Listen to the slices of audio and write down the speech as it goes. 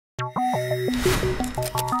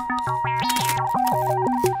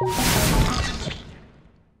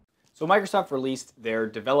So Microsoft released their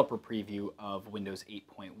developer preview of Windows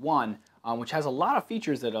 8.1, which has a lot of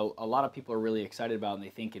features that a lot of people are really excited about, and they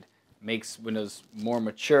think it makes Windows more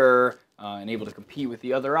mature and able to compete with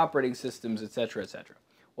the other operating systems, etc., etc.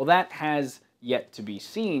 Well, that has yet to be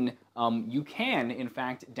seen. You can, in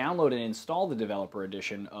fact, download and install the developer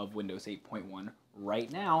edition of Windows 8.1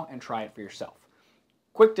 right now and try it for yourself.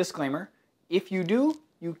 Quick disclaimer, if you do,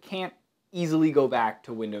 you can't easily go back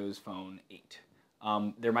to Windows Phone 8.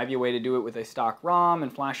 There might be a way to do it with a stock ROM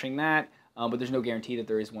and flashing that, but there's no guarantee that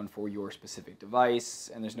there is one for your specific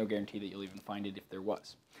device, and there's no guarantee that you'll even find it if there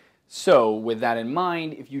was. So with that in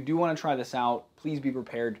mind, if you do want to try this out, please be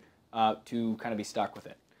prepared to kind of be stuck with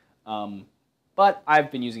it. But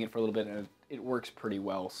I've been using it for a little bit, and it works pretty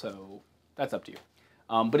well, so that's up to you.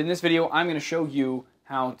 But in this video, I'm going to show you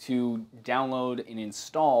how to download and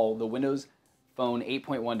install the Windows Phone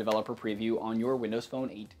 8.1 developer preview on your Windows Phone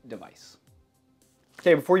 8 device.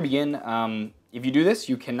 Okay, before you begin, if you do this,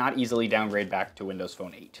 you cannot easily downgrade back to Windows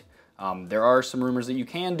Phone 8. There are some rumors that you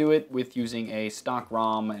can do it with using a stock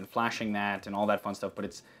ROM and flashing that and all that fun stuff, but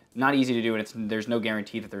it's not easy to do, and there's no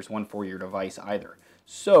guarantee that there's one for your device either.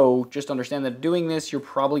 So just understand that doing this, you're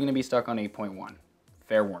probably going to be stuck on 8.1.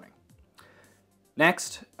 Fair warning.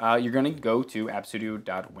 Next, you're going to go to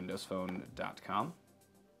appstudio.windowsphone.com.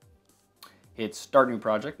 Hit Start New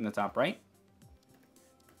Project in the top right.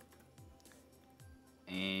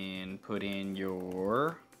 And put in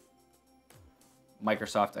your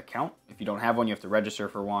Microsoft account. If you don't have one, you have to register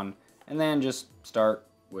for one. And then just start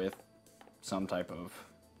with some type of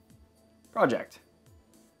project.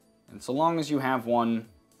 And so long as you have one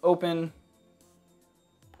open,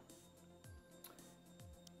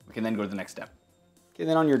 we can then go to the next step. Okay,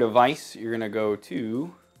 then on your device, you're going to go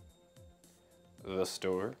to the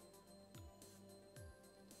store.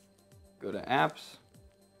 Go to Apps.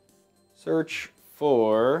 Search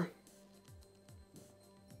for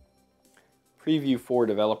Preview for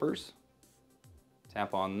Developers.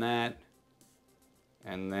 Tap on that,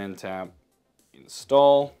 and then tap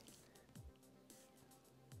Install.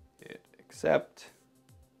 Hit Accept,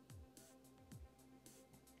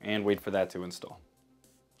 and wait for that to install.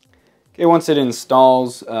 Okay, once it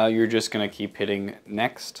installs, you're just going to keep hitting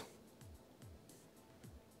Next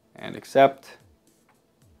and Accept.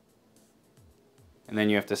 And then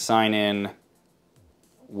you have to sign in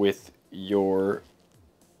with your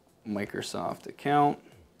Microsoft account.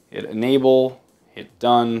 Hit Enable, hit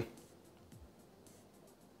Done,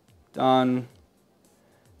 Done.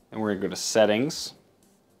 Then we're going to go to Settings.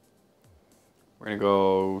 We're going to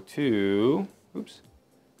go to,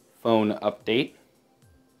 Phone Update.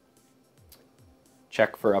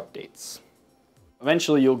 Check for updates.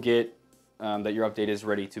 Eventually you'll get that your update is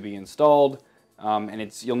ready to be installed.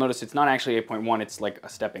 And you'll notice it's not actually 8.1, it's like a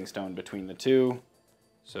stepping stone between the two.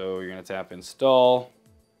 So you're going to tap Install.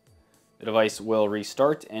 The device will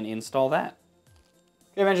restart and install that.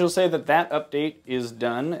 Okay, eventually it'll say that that update is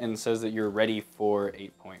done and says that you're ready for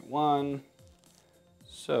 8.1.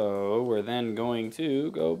 So we're then going to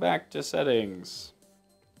go back to Settings.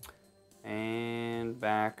 And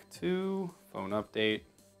back to Phone Update.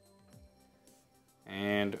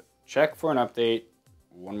 And check for an update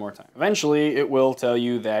one more time. Eventually, it will tell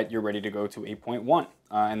you that you're ready to go to 8.1,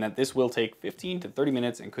 and that this will take 15 to 30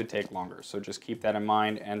 minutes and could take longer. So just keep that in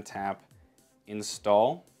mind and tap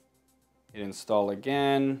Install. Hit Install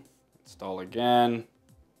again,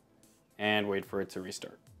 and wait for it to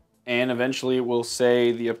restart. And eventually it will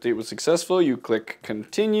say the update was successful. You click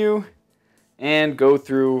Continue and go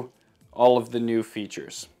through all of the new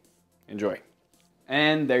features. Enjoy.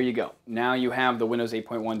 And there you go. Now you have the Windows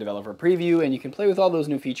 8.1 developer preview, and you can play with all those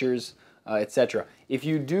new features, etc. If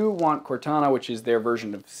you do want Cortana, which is their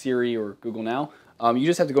version of Siri or Google Now, you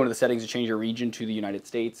just have to go into the settings and change your region to the United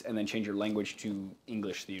States, and then change your language to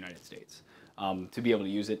English, the United States, to be able to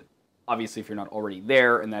use it. Obviously, if you're not already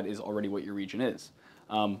there, and that is already what your region is.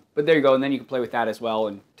 But there you go, and then you can play with that as well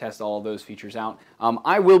and test all of those features out.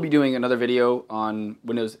 I will be doing another video on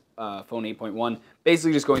Windows Phone 8.1,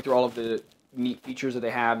 basically just going through all of the neat features that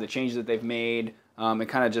they have, the changes that they've made, and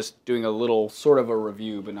kind of just doing a little sort of a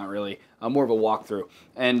review, but not really, more of a walkthrough.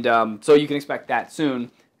 And so you can expect that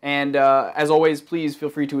soon. And as always, please feel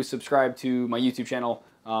free to subscribe to my YouTube channel,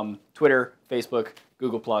 Twitter, Facebook,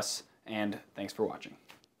 Google+, and thanks for watching.